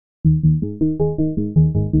I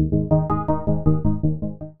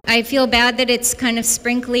feel bad that it's kind of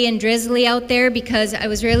sprinkly and drizzly out there because I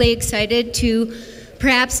was really excited to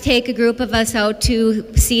perhaps take a group of us out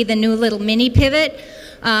to see the new little mini pivot.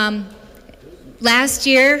 Last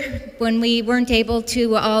year, when we weren't able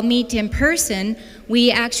to all meet in person,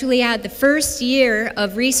 we actually had the first year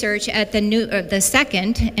of research at the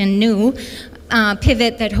second and new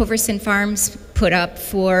pivot that Hoverson Farms put up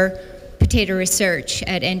for potato research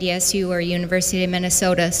at NDSU or University of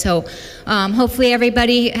Minnesota. So hopefully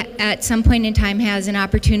everybody at some point in time has an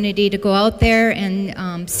opportunity to go out there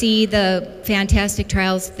and see the fantastic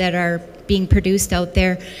trials that are being produced out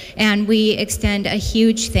there. And we extend a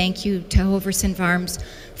huge thank you to Hoverson Farms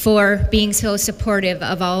for being so supportive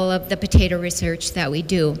of all of the potato research that we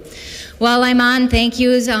do. While I'm on thank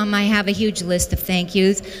yous, I have a huge list of thank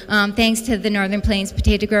yous. Thanks to the Northern Plains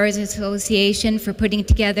Potato Growers Association for putting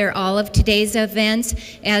together all of today's events.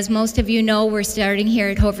 As most of you know, we're starting here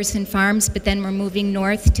at Hoverson Farms, but then we're moving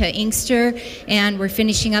north to Inkster, and we're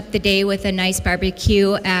finishing up the day with a nice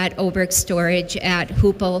barbecue at Oberg Storage at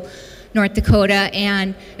Hoople, North Dakota.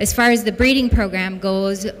 And as far as the breeding program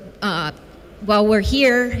goes, while we're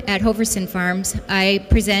here at Hoverson Farms, I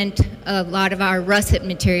present a lot of our russet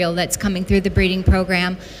material that's coming through the breeding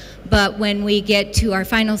program. But when we get to our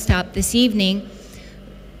final stop this evening,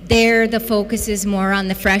 there the focus is more on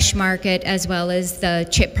the fresh market as well as the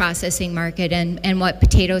chip processing market and what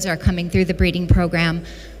potatoes are coming through the breeding program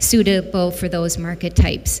suitable for those market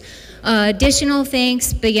types. Additional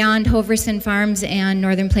thanks beyond Hoverson Farms and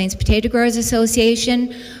Northern Plains Potato Growers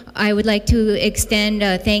Association. I would like to extend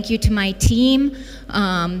a thank you to my team.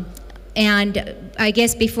 And I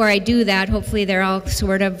guess before I do that, hopefully they're all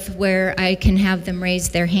sort of where I can have them raise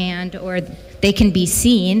their hand or they can be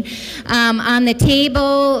seen. On the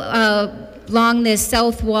table along this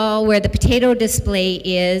south wall where the potato display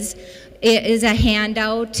is, it is a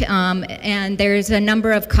handout, and there's a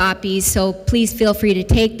number of copies, so please feel free to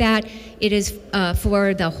take that. It is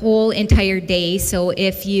for the whole entire day, so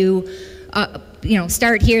if you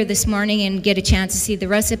start here this morning and get a chance to see the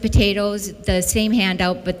russet potatoes, the same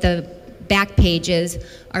handout, but the back pages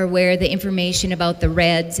are where the information about the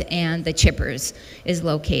reds and the chippers is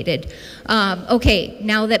located. Okay,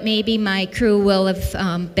 now that maybe my crew will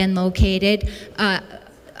have been located,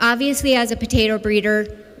 obviously as a potato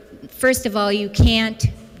breeder, first of all, you can't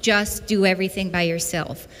just do everything by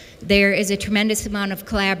yourself. There is a tremendous amount of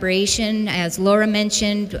collaboration. As Laura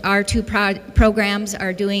mentioned, our two programs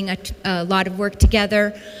are doing a lot of work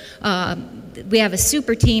together. We have a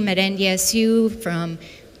super team at NDSU from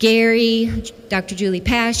Gary, Dr. Julie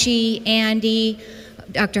Pasci, Andy,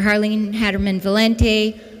 Dr. Harleen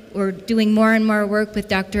Hatterman-Valente. We're doing more and more work with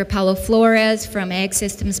Dr. Apollo Flores from Ag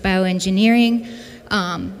Systems Bioengineering.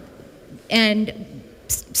 And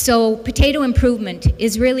so potato improvement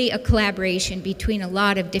is really a collaboration between a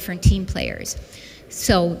lot of different team players.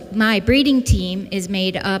 So my breeding team is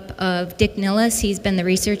made up of Dick Nillis. He's been the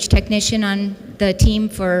research technician on the team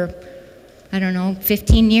for, I don't know,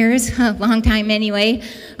 15 years, a long time anyway.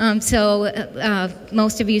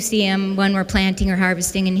 Most of you see him when we're planting or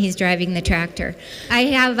harvesting, and he's driving the tractor. I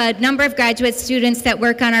have a number of graduate students that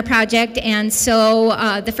work on our project, and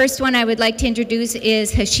so the first one I would like to introduce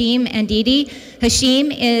is Hashim Ndidi.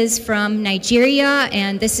 Hashim is from Nigeria,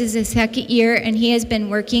 and this is his second year, and he has been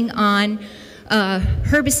working on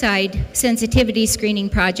herbicide sensitivity screening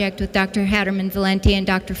project with Dr. Hatterman-Valente and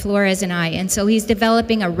Dr. Flores and I. And so he's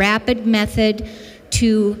developing a rapid method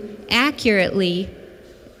to accurately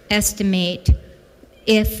estimate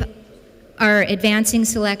if our advancing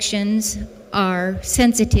selections are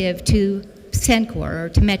sensitive to Sencor or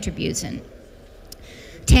to metribuzin.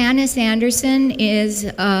 Tanis Anderson is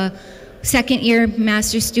a second-year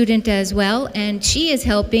master's student as well, and she is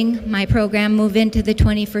helping my program move into the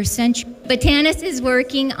 21st century. But Tanis is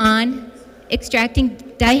working on extracting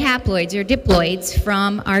dihaploids or diploids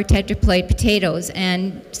from our tetraploid potatoes,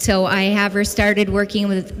 and so I have her started working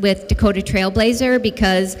with Dakota Trailblazer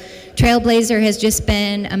because Trailblazer has just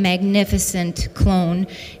been a magnificent clone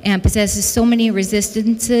and possesses so many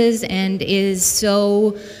resistances and is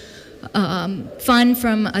so fun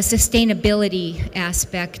from a sustainability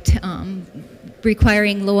aspect,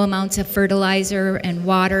 requiring low amounts of fertilizer and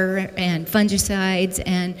water and fungicides,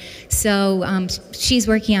 and so she's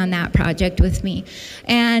working on that project with me.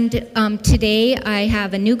 And today I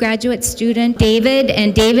have a new graduate student, David,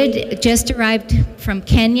 and David just arrived from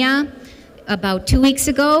Kenya about 2 weeks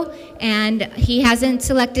ago, and he hasn't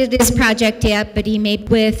selected his project yet, but he may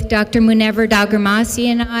with Dr. Munever Dagramasi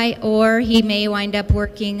and I, or he may wind up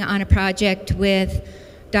working on a project with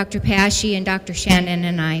Dr. Pasci and Dr. Shannon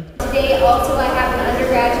and I. Today also I have an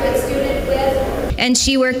undergraduate And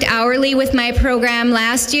she worked hourly with my program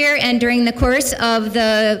last year, and during the course of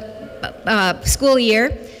the school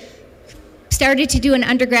year, started to do an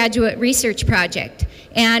undergraduate research project.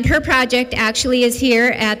 And her project actually is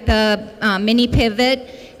here at the mini pivot,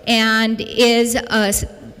 and is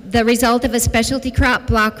the result of a specialty crop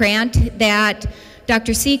block grant that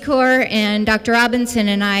Dr. Secor and Dr. Robinson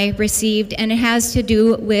and I received, and it has to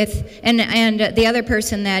do with, and the other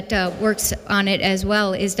person that works on it as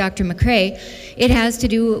well is Dr. McCrae. It has to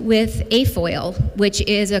do with afoil, which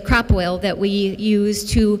is a crop oil that we use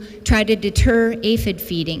to try to deter aphid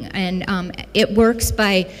feeding, and it works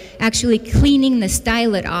by actually cleaning the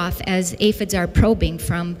stylet off as aphids are probing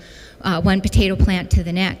from one potato plant to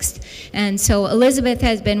the next. And so Elizabeth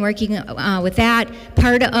has been working with that.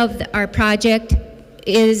 Part of our project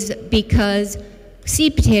is because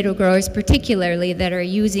seed potato growers particularly that are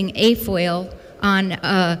using afoil on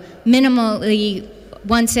a minimally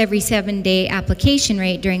once every 7-day application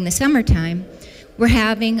rate during the summertime, we're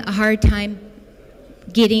having a hard time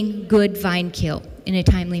getting good vine kill in a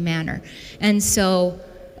timely manner. And so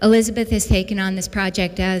Elizabeth has taken on this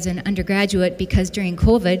project as an undergraduate because during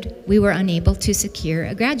COVID, we were unable to secure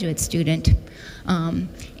a graduate student.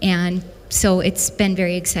 And so it's been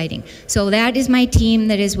very exciting. So that is my team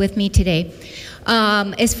that is with me today.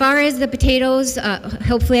 As far as the potatoes,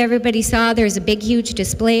 hopefully everybody saw there's a big, huge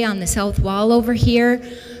display on the south wall over here.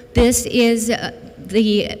 This is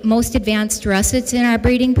the most advanced russets in our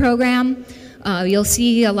breeding program. You'll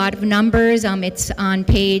see a lot of numbers. It's on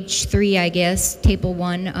page 3, I guess, table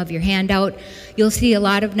 1 of your handout. You'll see a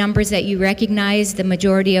lot of numbers that you recognize. The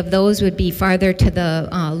majority of those would be farther to the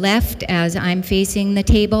left as I'm facing the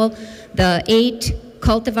table. The 8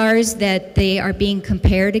 cultivars that they are being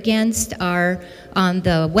compared against are on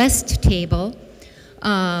the west table.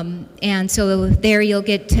 And so there you'll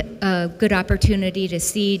get a good opportunity to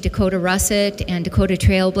see Dakota Russet and Dakota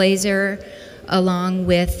Trailblazer, along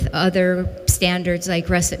with other standards like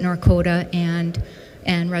Russet North Dakota and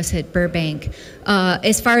Russet Burbank.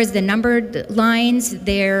 As far as the numbered lines,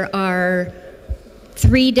 there are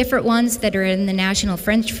 3 different ones that are in the National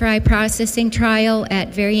French Fry Processing Trial at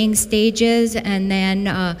varying stages, and then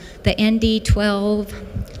the ND12,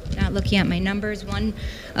 not looking at my numbers,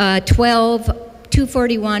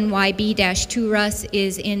 241YB-2 Russ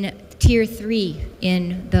is in Tier 3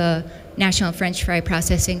 in the National French Fry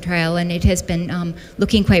Processing Trial, and it has been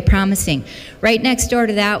looking quite promising. Right next door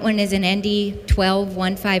to that one is an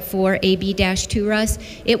ND12154AB-2 Russ.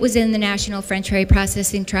 It was in the National French Fry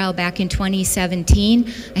Processing Trial back in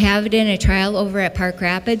 2017. I have it in a trial over at Park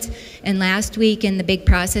Rapids, and last week in the big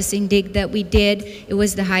processing dig that we did, it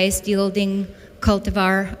was the highest yielding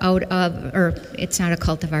cultivar out of, or it's not a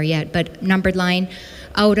cultivar yet, but numbered line,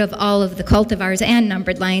 out of all of the cultivars and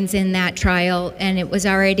numbered lines in that trial, and it was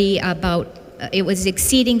already about, it was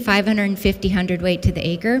exceeding 550 hundredweight to the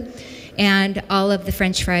acre, and all of the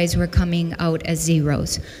French fries were coming out as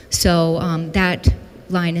zeros. So that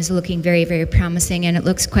line is looking very, very promising, and it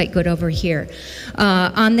looks quite good over here.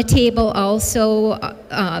 On the table also,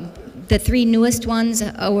 the 3 newest ones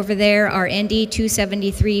over there are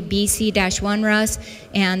ND273 BC-1 Russ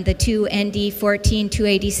and the 2 ND14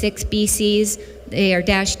 286 BCs. They are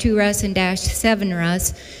 -2 Russ and -7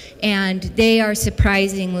 Russ, and they are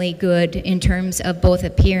surprisingly good in terms of both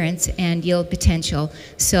appearance and yield potential.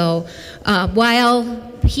 So while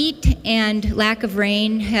heat and lack of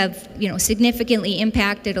rain have, significantly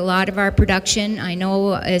impacted a lot of our production, I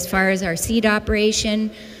know as far as our seed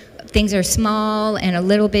operation, things are small and a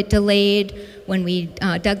little bit delayed. When we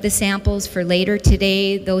dug the samples for later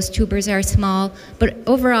today, those tubers are small, but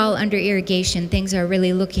overall under irrigation, things are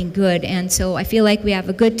really looking good. And so I feel like we have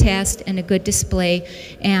a good test and a good display,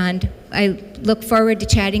 and I look forward to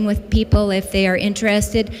chatting with people if they are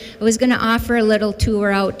interested. I was going to offer a little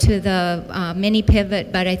tour out to the mini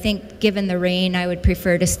pivot, but I think given the rain, I would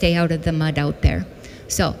prefer to stay out of the mud out there.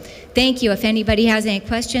 So thank you. If anybody has any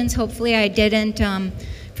questions, hopefully I didn't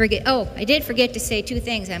forget. Oh, I did forget to say 2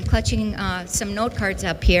 things. I'm clutching some note cards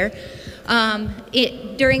up here.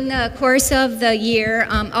 During the course of the year,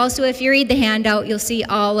 also if you read the handout, you'll see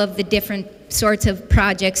all of the different sorts of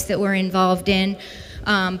projects that we're involved in.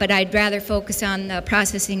 But I'd rather focus on the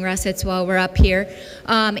processing russets while we're up here.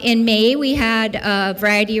 In May, we had a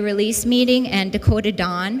variety release meeting, and Dakota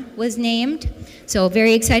Dawn was named. So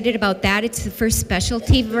very excited about that. It's the first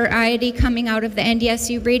specialty variety coming out of the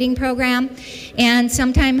NDSU breeding program. And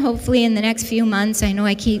sometime, hopefully in the next few months, I know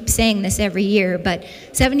I keep saying this every year, but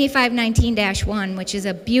 7519-1, which is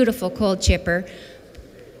a beautiful cold chipper,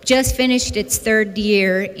 just finished its 3rd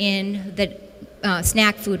year in the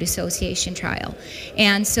Snack Food Association trial.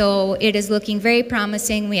 And so it is looking very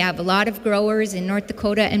promising. We have a lot of growers in North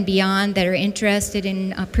Dakota and beyond that are interested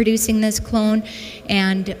in producing this clone,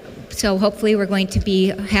 and so hopefully we're going to be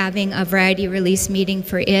having a variety release meeting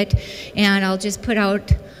for it. And I'll just put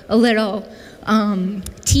out a little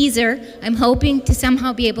teaser. I'm hoping to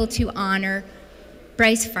somehow be able to honor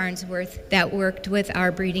Bryce Farnsworth, that worked with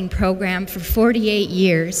our breeding program for 48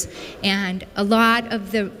 years, and a lot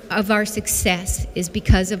of our success is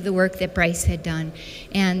because of the work that Bryce had done.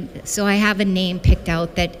 And so I have a name picked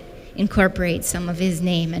out that incorporates some of his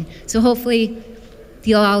name, and so hopefully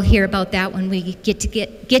you'll all hear about that when we get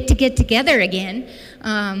together again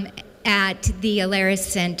at the Alaris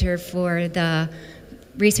Center for the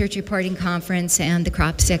Research Reporting Conference and the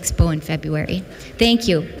Crops Expo in February. Thank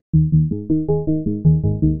you.